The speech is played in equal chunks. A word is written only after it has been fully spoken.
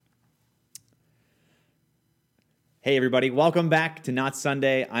Hey everybody, welcome back to Not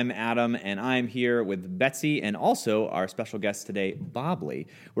Sunday. I'm Adam, and I'm here with Betsy and also our special guest today, Bobley.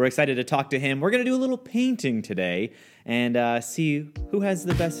 We're excited to talk to him. We're going to do a little painting today and see who has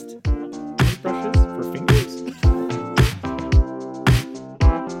the best paintbrushes for fingers.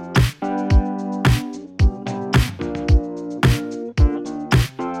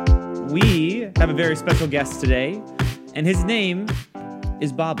 We have a very special guest today, and his name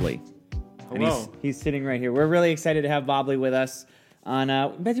is Bobley. And Hello. he's sitting right here. We're really excited to have Bobley with us. On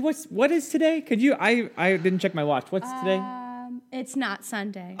Betsy, what is today? Could you? I didn't check my watch. What's today? It's not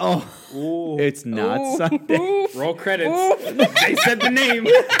Sunday. Oh, Ooh. it's not Sunday. Roll credits. They said the name.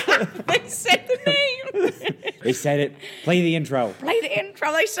 They said the name. They said it. Play the intro. Play the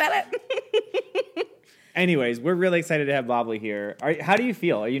intro. They said it. Anyways, we're really excited to have Bobley here. How do you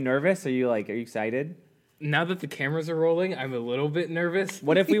feel? Are you nervous? Are you excited? Now that the cameras are rolling, I'm a little bit nervous.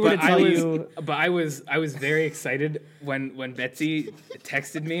 What if we were to But tell you? But I was very excited when Betsy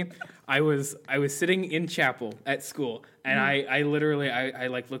texted me. I was sitting in chapel at school, and I literally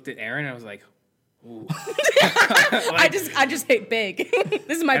looked at Aaron and I was like, ooh. I just hate big.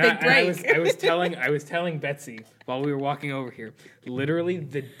 This is my big break. I was telling Betsy while we were walking over here. Literally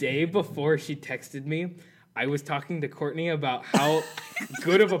the day before she texted me, I was talking to Courtney about how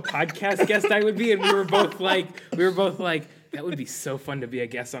good of a podcast guest I would be, and we were both like, that would be so fun to be a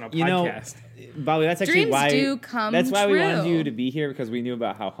guest on a podcast. Bobley, that's actually Dreams why. do come That's why we wanted true. you to be here, because we knew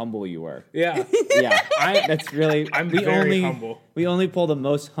about how humble you were. Yeah, Yeah, that's really. I'm we very only, humble. We only pull the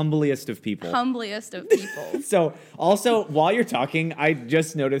most humbliest of people. Humbliest of people. So, also, while you're talking, I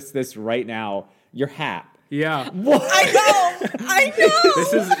just noticed this right now. Your hat. yeah. What? I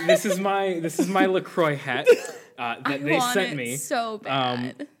know. This is my LaCroix hat that they want sent it me. so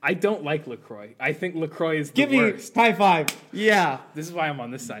bad. I don't like LaCroix. I think LaCroix is the Give me worst. high five. Yeah. This is why I'm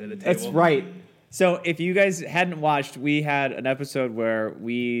on this side of the table. That's right. So if you guys hadn't watched, we had an episode where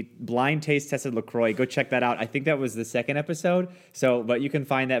we blind taste tested LaCroix. Go check that out. I think that was the second episode. But you can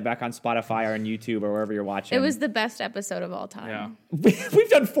find that back on Spotify or on YouTube or wherever you're watching. It was the best episode of all time. Yeah. We've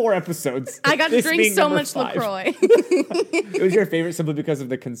done 4 episodes. I got to This drink being so number much 5. LaCroix. It was your favorite simply because of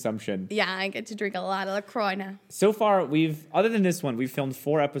the consumption. Yeah, I get to drink a lot of LaCroix now. So far, other than this one, we've filmed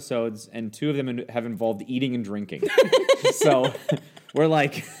 4 episodes, and 2 of them have involved eating and drinking. So we're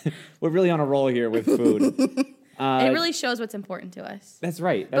really on a roll here with food. It really shows what's important to us. That's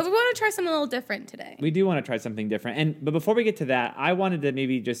right. But we want to try something a little different today. We do want to try something different. But before we get to that, I wanted to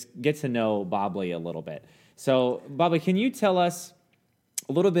maybe just get to know Bobley a little bit. So, Bobley, can you tell us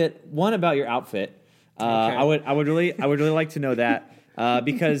a little bit, one, about your outfit? Okay. I would really like to know that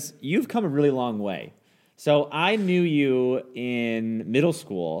because you've come a really long way. So I knew you in middle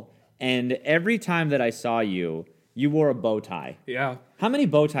school, and every time that I saw you, you wore a bow tie. Yeah. How many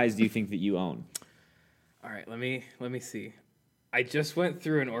bow ties do you think that you own? All right, let me see. I just went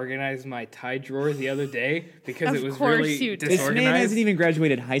through and organized my tie drawer the other day because Of it was course really you did. This man disorganized. hasn't even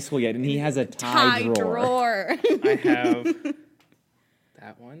graduated high school yet, and he has a tie drawer. I have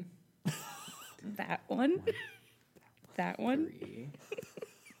that one, That one. That one. 3.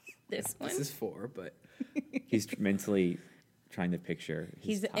 This one. This is 4, but He's mentally trying to picture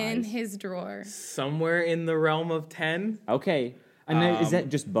his He's ties. in his drawer. somewhere in the realm of 10. Okay. And then, is that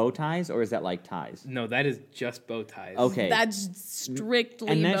just bow ties, or is that like ties? No, that is just bow ties. Okay. That's strictly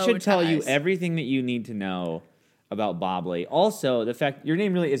and that bow should tell you ties. everything that you need to know about Bobley. Also, the fact your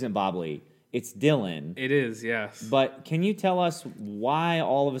name really isn't Bobley, it's Dylan. It is, yes. But can you tell us why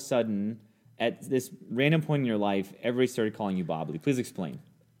all of a sudden, at this random point in your life, everybody started calling you Bobley? Please explain.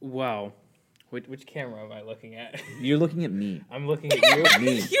 Wow. Which camera am I looking at? You're looking at me. I'm looking at you.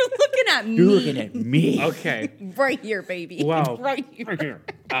 Me. You're looking at me. You're looking at me. Okay. Right here, baby. Wow. Right here.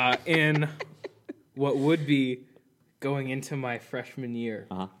 In what would be going into my freshman year.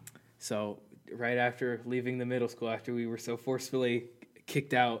 Uh-huh. So right after leaving the middle school, after we were so forcefully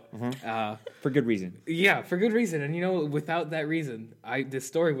kicked out. For good reason. Yeah, for good reason. And without that reason, this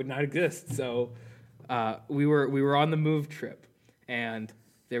story would not exist. So we were on the move trip, and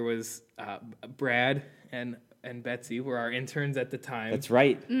there was Brad and Betsy were our interns at the time. That's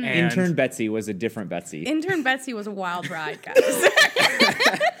right. And- Intern Betsy was a different Betsy. Intern Betsy was a wild ride, guys.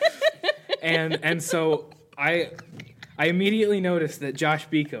 And so I immediately noticed that Josh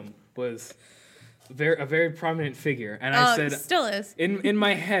Beacom was a very prominent figure, and I said, still is. in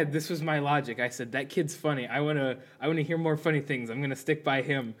my head, this was my logic. I said, that kid's funny. I wanna hear more funny things. I'm gonna stick by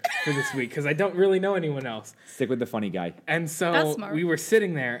him for this week because I don't really know anyone else. Stick with the funny guy. And That's so smart. we were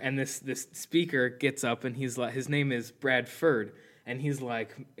sitting there, and this speaker gets up, and his name is Brad Ferd, and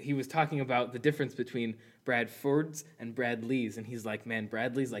he was talking about the difference between Bradfords and Bradleys, and he's like, man,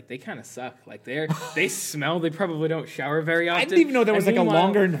 Bradleys, like, they kind of suck. Like, they smell. They probably don't shower very often. I didn't even know there was like a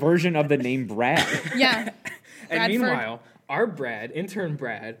longer version of the name Brad. Yeah. And meanwhile, our intern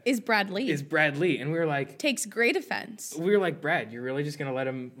Brad, is Bradley. And we were like, takes great offense. We were like, Brad, you're really just gonna let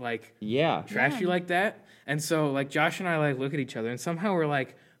him trash you like that? And so like Josh and I like look at each other, and somehow we're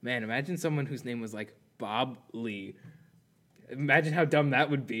like, man, imagine someone whose name was like Bob Lee. Imagine how dumb that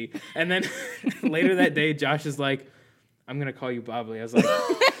would be. And then later that day, Josh is like, I'm going to call you Bob Lee. I was like...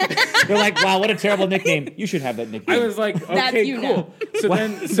 They're like, wow, what a terrible nickname. You should have that nickname. I was like, okay, cool. Know. So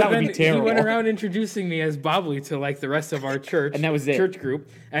then he went around introducing me as Bob Lee to like the rest of our church. And that was it. Church group.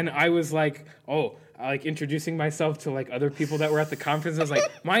 And I was like, like introducing myself to like other people that were at the conference. I was like,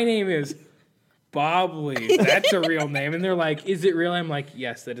 my name is Bob Lee. That's a real name. And they're like, is it real? I'm like,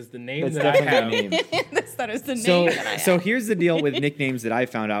 yes, that is the name that I have. That is the name that I have. So here's the deal with nicknames that I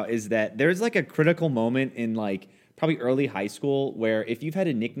found out is that there's like a critical moment in like probably early high school where if you've had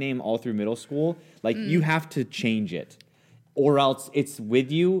a nickname all through middle school, like you have to change it. Or else it's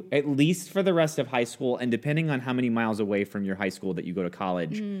with you at least for the rest of high school. And depending on how many miles away from your high school that you go to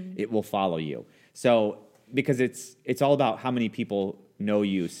college, it will follow you. So because it's all about how many people know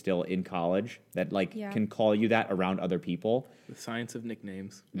you still in college that can call you that around other people. The science of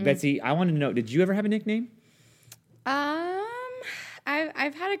nicknames. Betsy, I wanted to know, did you ever have a nickname?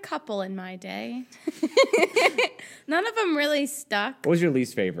 I've had a couple in my day. None of them really stuck. What was your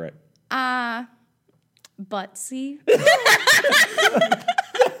least favorite? Butsy.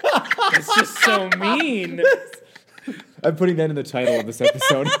 That's just so mean. I'm putting that in the title of this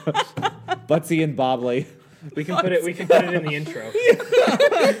episode. Butsy and Bobley. We can put it in the intro.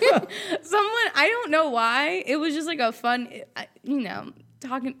 I don't know why. It was just like a fun,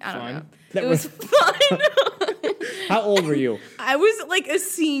 talking. I don't know. It was fun. How old were you? I was like a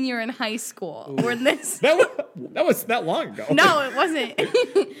senior in high school. That was that long ago. No, it wasn't.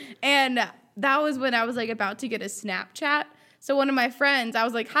 And that was when I was like about to get a Snapchat. So one of my friends, I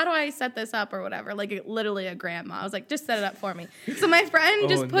was like, how do I set this up or whatever? Like literally a grandma. I was like, just set it up for me. So my friend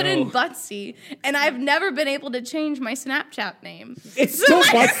just put in Butsy, and I've never been able to change my Snapchat name. It's still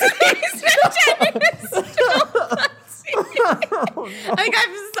Butsy. Snapchat name is still Butsy. Like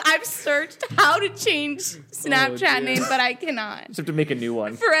I've searched how to change Snapchat name, but I cannot. Just have to make a new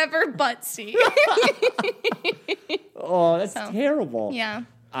one. Forever Butsy. Oh, that's terrible. Yeah.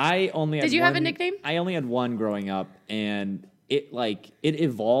 Did you have a nickname? I only had one growing up, and it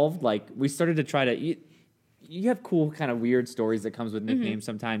evolved. Like we started to try to. You have cool kind of weird stories that comes with nicknames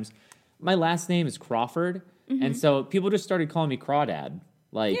sometimes. My last name is Crawford, and so people just started calling me Crawdad.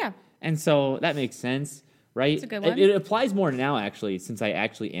 And so that makes sense, right? That's a good one. It applies more now, actually, since I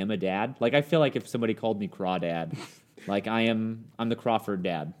actually am a dad. Like I feel like if somebody called me Crawdad, like I'm the Crawford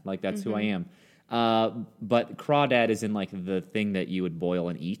dad. Like that's who I am. But Crawdad is in like the thing that you would boil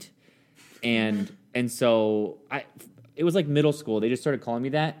and eat. And so it was like middle school. They just started calling me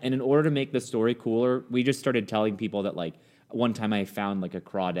that. And in order to make the story cooler, we just started telling people that like one time I found like a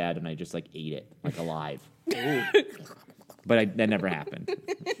crawdad and I just like ate it like alive. But that never happened.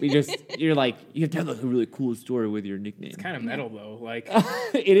 You're like, you have to have like a really cool story with your nickname. It's kind of metal though. Like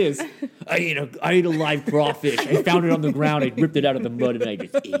it is. I ate a live crawfish. I found it on the ground. I ripped it out of the mud and I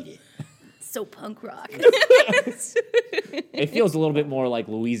just ate it. So punk rock. It feels a little bit more like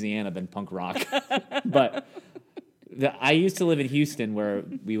Louisiana than punk rock. But I used to live in Houston where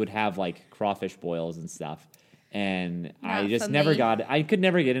we would have like crawfish boils and stuff. And I just never I could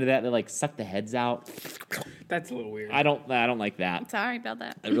never get into that. They like suck the heads out. That's a little weird. I don't like that. Sorry about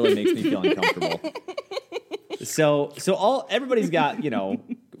that. It really makes me feel uncomfortable. So everybody's got,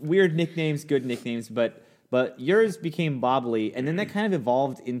 weird nicknames, good nicknames, but yours became Bobley, and then that kind of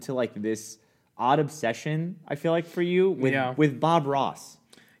evolved into like this odd obsession, I feel like, for you with Bob Ross.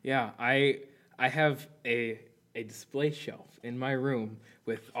 Yeah, I have a display shelf in my room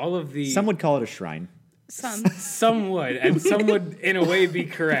with all of the... Some would call it a shrine. Some would, and some would in a way be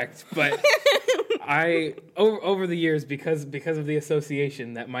correct, but I over the years, because of the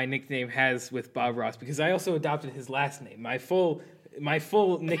association that my nickname has with Bob Ross, because I also adopted his last name. My full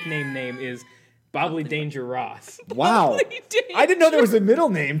nickname name is Bobley Danger Ross. Wow. I didn't know there was a middle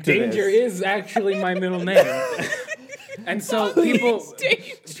name to Danger this. is actually my middle name. And so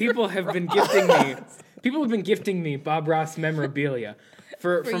people have been gifting me Bob Ross memorabilia.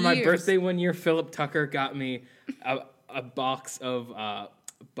 For my birthday one year, Philip Tucker got me a box of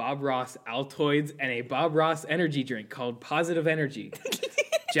Bob Ross Altoids and a Bob Ross energy drink called Positive Energy.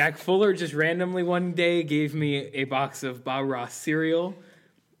 Jack Fuller just randomly one day gave me a box of Bob Ross cereal.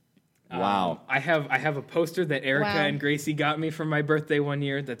 Wow. I have a poster that Erica Wow. and Gracie got me for my birthday one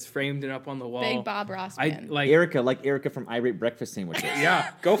year that's framed and up on the wall. Big Bob Ross I fan. like Erica from Irate Breakfast Sandwiches.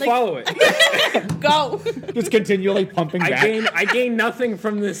 yeah, go follow it. Go. Just continually pumping back. I gain nothing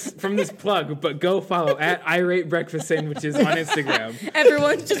from this plug, but go follow at Irate Breakfast Sandwiches on Instagram.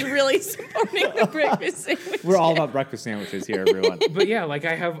 Everyone's just really supporting the breakfast sandwich. We're all about breakfast sandwiches here, everyone. But yeah, like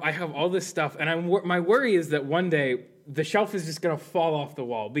I have all this stuff, and my worry is that one day the shelf is just gonna fall off the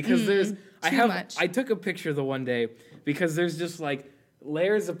wall because much. I took a picture the one day because there's just like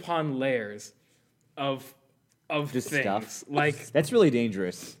layers upon layers of Just things. stuff. Like That's really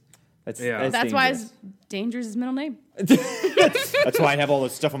dangerous. That's That's why dangerous. Danger's his middle name. That's why I have all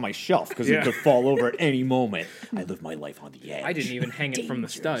this stuff on my shelf because Yeah. it could fall over at any moment. I live my life on the edge. I didn't even hang it from the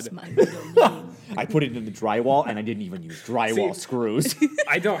stud. I put it in the drywall and I didn't even use drywall screws.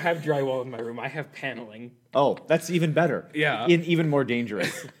 I don't have drywall in my room. I have paneling. Oh, that's even better. Yeah. Even more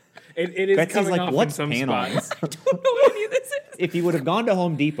dangerous. It is Betsy's coming like, off in what's some paneling? spots. Don't know what any of this is. If you would have gone to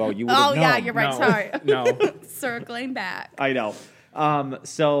Home Depot, you would have Oh known. yeah, you're right. No. Sorry. No. Circling back. I know.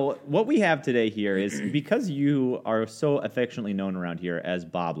 So what we have today here is because you are so affectionately known around here as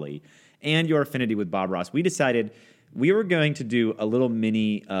Bobley and your affinity with Bob Ross, we decided we were going to do a little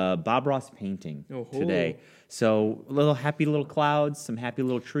mini Bob Ross painting today. So little happy little clouds, some happy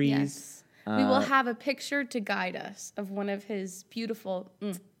little trees. Yes. We will have a picture to guide us of one of his beautiful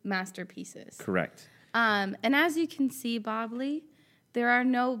masterpieces. Correct. And as you can see, Bobley, there are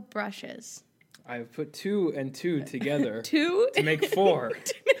no brushes. I've put 2 and 2 together Two to make 4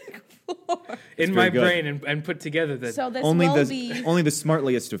 four. in very my good. brain and put together that So this Only will the be only the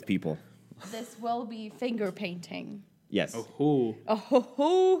smartliest of people. finger painting. Yes. Ooh. Oh ho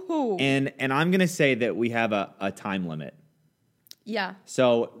ho ho. And I'm gonna say that we have a time limit. Yeah.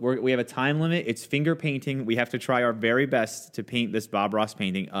 So we have a time limit. It's finger painting. We have to try our very best to paint this Bob Ross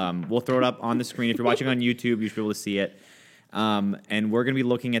painting. We'll throw it up on the screen. If you're watching on YouTube, you should be able to see it. And we're going to be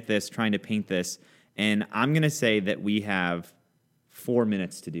looking at this, trying to paint this. And I'm going to say that we have 4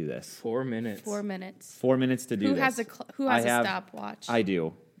 minutes to do this. 4 minutes. 4 minutes. 4 minutes to do Who this. has who has I a have- stopwatch? I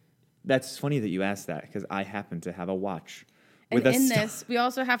do. That's funny that you asked that because I happen to have a watch. and with a in stop- this, we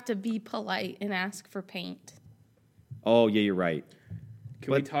also have to be polite and ask for paint. Oh, yeah, you're right.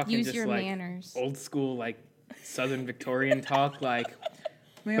 Can we But- talk in Use just your like manners. old school, like Southern Victorian talk? Like,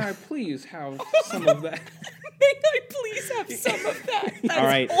 may I please have some of that? May I please have some of that? That's All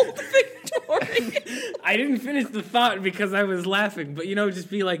right. old Victorian. I didn't finish the thought because I was laughing, but just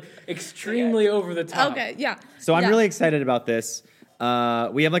be like extremely over the top. Okay, yeah. So I'm Yeah. really excited about this.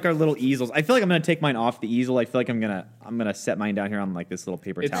 We have like our little easels. I feel like I'm gonna take mine off the easel. I feel like I'm gonna set mine down here on like this little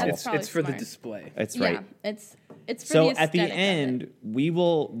paper towel. It's Probably for the smart. display. That's right. Yeah, it's for So the at the aesthetic of it.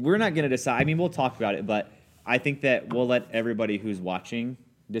 end, we're not gonna decide. I mean, we'll talk about it, but I think that we'll let everybody who's watching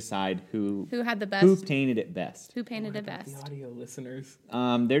decide who Who had the best? who painted it best. Who painted it The best? audio listeners.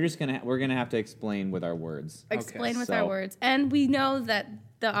 They're just we're gonna have to explain with our words. Explain with so- our words. And we know that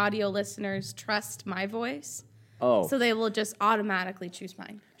the audio listeners trust my voice, Oh, so they will just automatically choose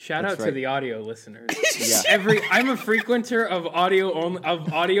mine. Shout That's out to right. the audio listeners. yeah. I'm a frequenter of audio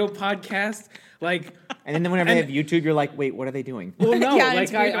podcasts. Like, And then whenever they have YouTube, you're like, wait, what are they doing? well, no, Yeah, like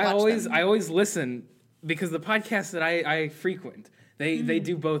it's weird to I watch them. always listen because the podcasts that I frequent, they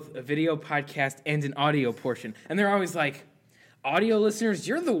do both a video podcast and an audio portion, and they're always like, audio listeners,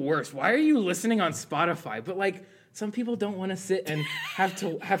 you're the worst. Why are you listening on Spotify? But like, some people don't want to sit and have to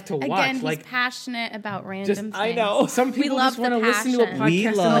watch. Again, he's like, passionate about random just things. I know. some people love just want to the listen to a passion. podcast We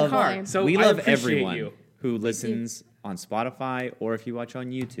in the love- car. So we I love appreciate everyone you. who listens on Spotify or if you watch on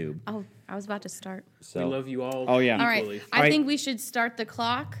YouTube. Oh, I was about to start. So We love you all. Oh, yeah. All equally. right, All I right. think we should start the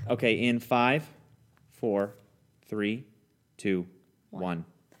clock. Okay, in 5, 4, 3, 2, 1,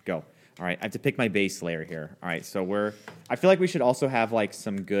 go. All right, I have to pick my base layer here. All right, so I feel like we should also have like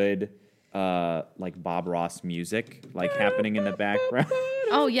some good like Bob Ross music like happening in the background.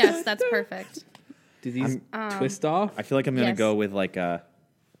 Oh yes, that's perfect. Do these twist off? I feel like I'm gonna Yes. go with like a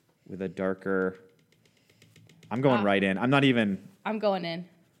darker. I'm going right in. I'm not even. I'm going in.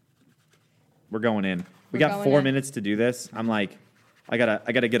 We're going in. We We're got going 4 in. minutes to do this. I'm like, I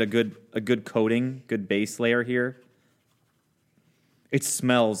gotta get a good coating, good base layer here. It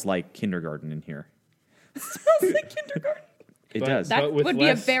smells like kindergarten in here. Smells like kindergarten. It But does. That with would be a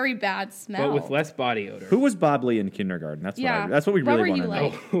less- very bad smell. but with less body odor. Who was Bob Lee in kindergarten? That's Yeah. that's what we What really were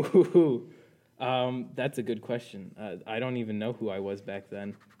want you to know. like? That's a good question. I don't even know who I was back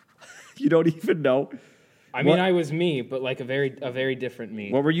then. You don't even know. I mean, What- I was me, but like a very different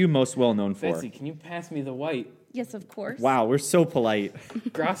me. What were you most well known for? Betsy, can you pass me the white? Yes, of course. Wow, we're so polite.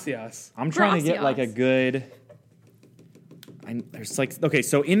 Gracias. I'm trying to get like a Gracias. good. there's like, okay,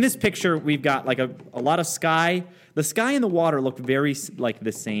 so in this picture, we've got like a lot of sky. The sky and the water look very like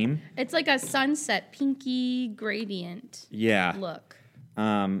the same. It's like a sunset, pinky gradient Yeah. look.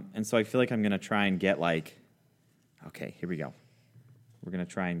 And so I feel like I'm going to try and get like, okay, here we go. We're going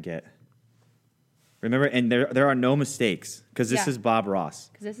to try and get, remember, and there are no mistakes because this Yeah. is Bob Ross.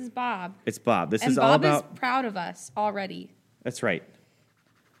 Because this is Bob. It's Bob. This And is all Bob about, is proud of us already. that's right.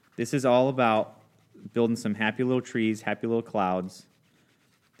 This is all about building some happy little trees, happy little clouds.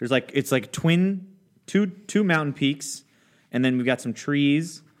 There's like, it's like two mountain peaks, and then we've got some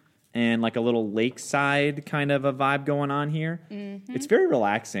trees and like a little lakeside kind of a vibe going on here. Mm-hmm. It's very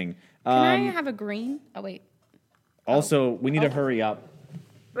relaxing. Can I have a green? Oh, wait. Also, we need to hurry up.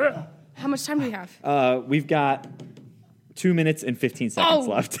 How much time do we have? We've got 2 minutes and 15 seconds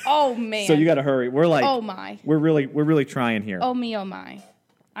left. Oh, man. So you got to hurry. We're like, Oh, my. We're really trying here. Oh, me, oh, my.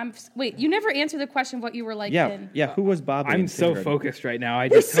 Wait, you never answered the question what you were like yeah, then. yeah. Who was Bob? I'm so focused right now. I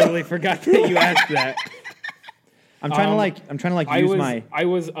just totally forgot that you asked that. I'm trying to use my. I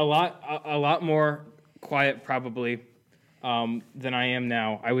was a lot more quiet probably than I am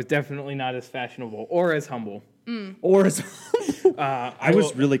now. I was definitely not as fashionable or as humble. Or as I was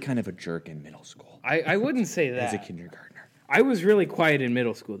will- really kind of a jerk in middle school I wouldn't say that. as a kindergartner. I was really quiet in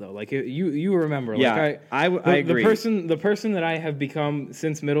middle school though. Like you remember. Yeah, like I agree. The person that I have become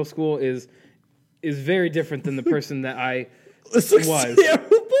since middle school is very different than the person that I This looks was.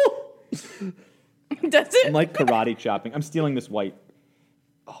 terrible. Does it? I'm like karate chopping. I'm stealing this white.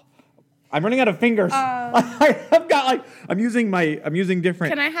 Oh, I'm running out of fingers. I've got like I'm using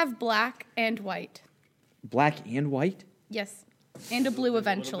different Can I have black and white? black and white. Yes. And a blue a little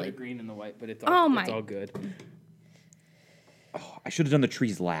bit eventually. of green in the white, but it's Oh all, my. it's all good. Oh, I should have done the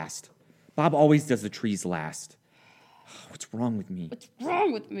trees last. Bob always does the trees last. What's wrong with me? What's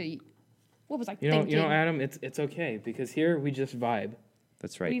wrong with me? What was I You thinking? know, Adam, it's okay because here we just vibe.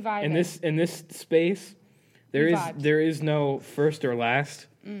 That's right. We vibe. In this space, We vibed. there is no first or last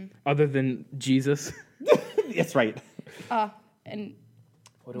other than Jesus. That's right. And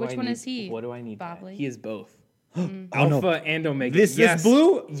What do Which I one need? is he, What do I need? Bobley? He is both. Oh, Alpha no. and Omega. This yes.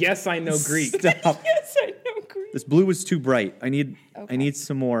 blue? Yes, I know Greek. Stop. yes, I know green. This blue is too bright. I need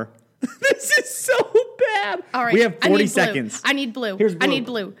some more. This is so bad. All right. We have I 40 need blue. seconds. I need blue. Here's blue. I need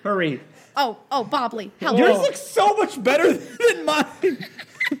blue. Hurry. Oh, Bobley. Help. Yours looks so much better than mine.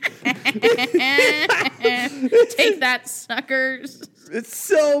 Take that, suckers. It's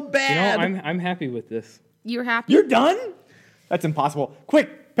so You know, bad. I'm happy with this. You're happy? You're done? That's impossible.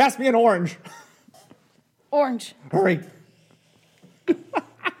 Quick, pass me an orange. Orange. Hurry.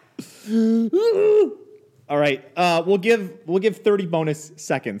 All right. We'll give 30 bonus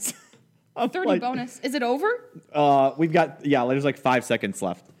seconds. 30 bonus. Is it over? We've got there's like 5 seconds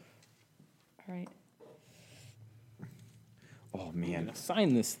left. All right. Oh man.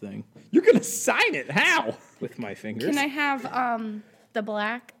 Sign this thing You're gonna sign it. How? with my fingers. Can I have the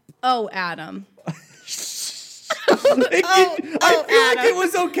black? Oh, Adam. I feel like Adam. it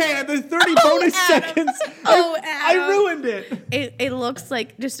was okay. The 30 bonus Adam. seconds. Oh, I Adam. ruined it. It looks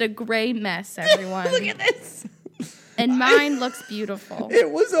like just a gray mess, everyone. Look at this. And mine looks beautiful. It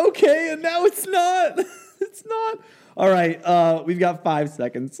was okay, and now it's not. It's not. All right. We've got 5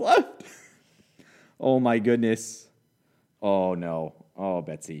 seconds left. Oh my goodness. Oh no. Oh,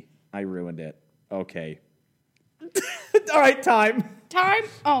 Betsy, I ruined it. Okay. All right. Time. Time?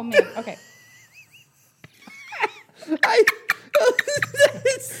 Oh, man. Okay.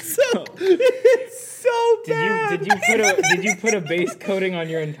 It's so bad. Did you put a base coating on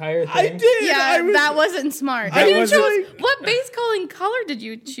your entire thing? I did. Yeah, I was that wasn't smart. I You was chose, like- what base coloring color did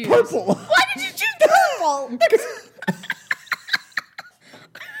you choose? purple. Why did you choose purple?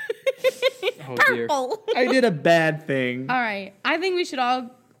 Oh dear. Purple. I did a bad thing. All right. I think we should all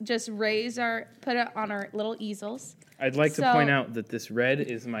just put it on our little easels. I'd like to So- point out that this red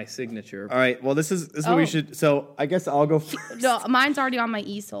is my signature. All right. Well, this is what we Oh. should. So I guess I'll go first. No, mine's already on my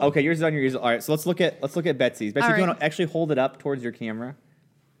easel. Okay, yours is on your easel. All right. So let's look at Betsy's. Betsy, All if you right. want to actually hold it up towards your camera,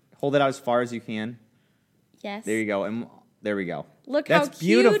 hold it out as far as you can. Yes. There you go. And there we go. Look That's how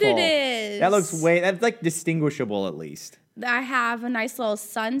cute beautiful. it is. That looks that's like distinguishable at least. I have a nice little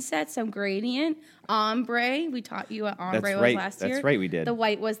sunset, some gradient, ombre. We taught you what ombre That's was right. last year. That's right, we did. The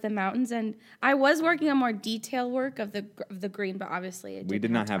white was the mountains, and I was working on more detail work of the green, but obviously We did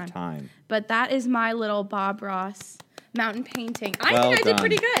not have time. But that is my little Bob Ross mountain painting. I Well think I did done.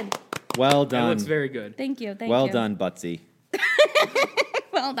 pretty good. That Well done. looks very good. Thank you. Thank well you. done, Butsy.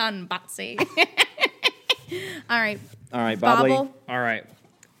 Well done, Botsy. All right. All right, Bobley. Bobble. All right.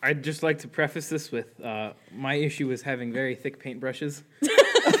 I'd just like to preface this with my issue is having very thick paintbrushes.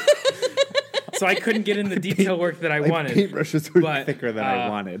 so I couldn't get in the detail work that I wanted. Paintbrushes were But, thicker than I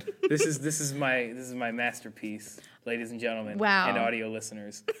wanted. This is my masterpiece, ladies and gentlemen, Wow. and audio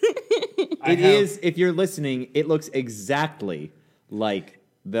listeners. It is, if you're listening, it looks exactly like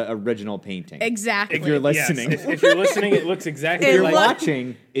the original painting. Exactly. If you're listening. Yes, if you're listening, it looks exactly If you're like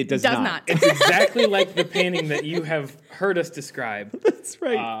watching, it does Does not. not. it's exactly like the painting that you have heard us describe. That's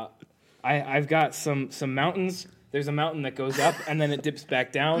right. I've got some mountains. There's a mountain that goes up and then it dips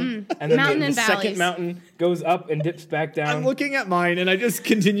back down, and then Mountain the and second valleys. mountain goes up and dips back down. I'm looking at mine, and I just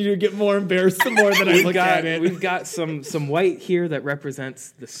continue to get more embarrassed the more that I look at it. We've got some white here that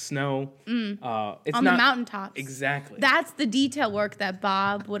represents the snow. It's on the not mountaintops. exactly. That's the detail work that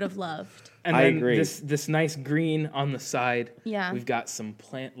Bob would have loved. And I then agree. this nice green on the side. Yeah. We've got some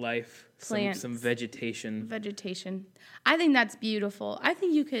plant life, Plants. some vegetation. Vegetation. I think that's beautiful. I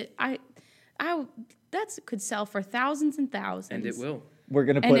think you could. That could sell for thousands and thousands. And it will. We're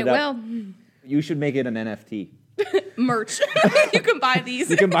gonna put And it it up. will. You should make it an NFT. Merch. You can buy these.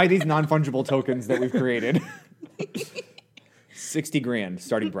 You can buy these non-fungible tokens that we've created. 60 grand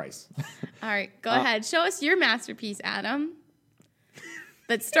starting price. All right, go ahead. Show us your masterpiece, Adam.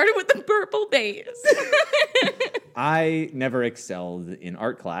 That started with the purple base. I never excelled in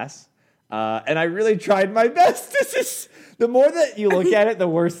art class, and I really tried my best. This is the more that you look at it, the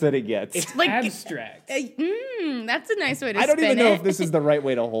worse that it gets. It's Like- abstract. That's a nice way to I don't spin even know it. if this is the right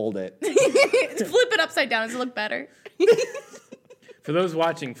way to hold it. Flip it upside down. Does it look better? For those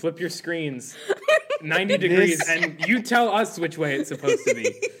watching, flip your screens 90 degrees This- and you tell us which way it's supposed to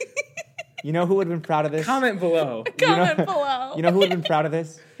be. You know who would have been proud of this? Comment below. Comment below. You know who would have been proud of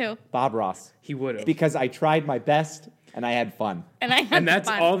this? Who? Bob Ross. He would have. Because I tried my best and I had fun. And I had And that's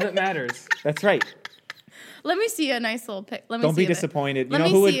fun. all that matters. That's right. Let me see a nice little pic. Let me Don't see be a bit. disappointed. You Let know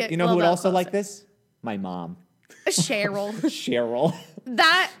me who would see it you know a who would little also bit like closer. this? My mom. Cheryl. Cheryl.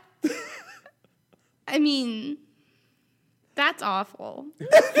 That. I mean, that's awful.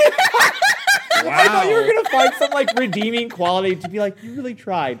 I thought you were Wow. gonna find some like redeeming quality to be like, you really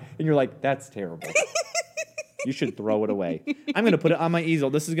tried. And you're like, that's terrible. You should throw it away. I'm gonna put it on my easel.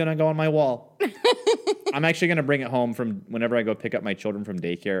 This is gonna go on my wall. I'm actually gonna bring it home from whenever I go pick up my children from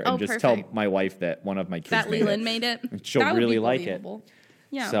daycare and Oh, just perfect. tell my wife that one of my kids That made Leland it. made it. She'll That would really be like it. believable.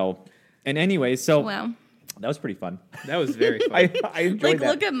 Yeah. So, and anyways, so Wow. that was pretty fun. That was very fun. I enjoyed Like, that.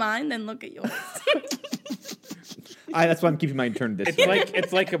 look at mine, then look at yours. That's why I'm keeping my turn this way.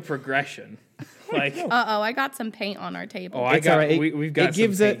 it's like a progression. Like I got some paint on our table. Oh, I It's got- all right. we've got it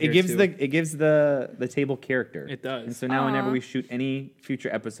gives some a, paint it here, gives too. the it gives the table character. It does. And so now whenever we shoot any future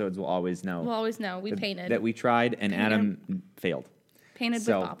episodes, we'll always know We'll always know we painted. that we tried and Adam failed. painted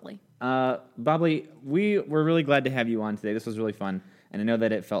so- with Bobley. Bobley, we were really glad to have you on today. This was really fun, and I know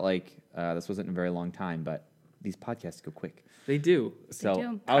that it felt like this wasn't a very long time, but these podcasts go quick. they do. So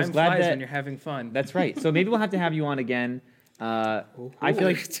do. I was Time glad flies that when you're having fun. that's right. So maybe we'll have to have you on again. I feel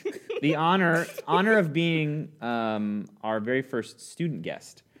like the honor of being our very first student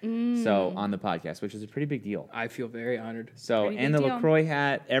guest. So on the podcast, which is a pretty big deal. I feel very honored. So Pretty and big the deal. LaCroix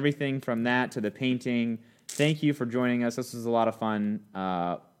hat, everything from that to the painting. Thank you for joining us. This was a lot of fun.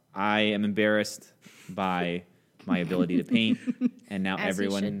 I am embarrassed by my ability to paint, and now As you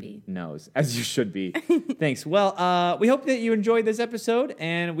everyone should be. knows, as you should be. Thanks. Well, we hope that you enjoyed this episode,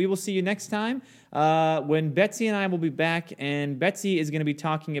 and we will see you next time when Betsy and I will be back, and Betsy is going to be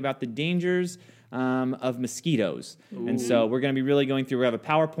talking about the dangers of mosquitoes. And so we're going to be really going through, we have a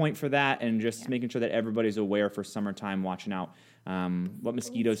PowerPoint for that, and just making sure that everybody's aware for summertime, watching out what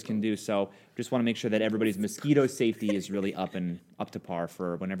mosquitoes can do. So just want to make sure that everybody's mosquito safety is really up to par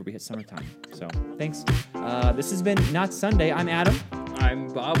for whenever we hit summertime. So thanks. This has been Not Sunday. I'm Adam, I'm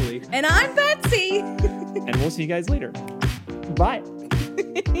Bobley. And I'm Betsy. and we'll see you guys later. Bye.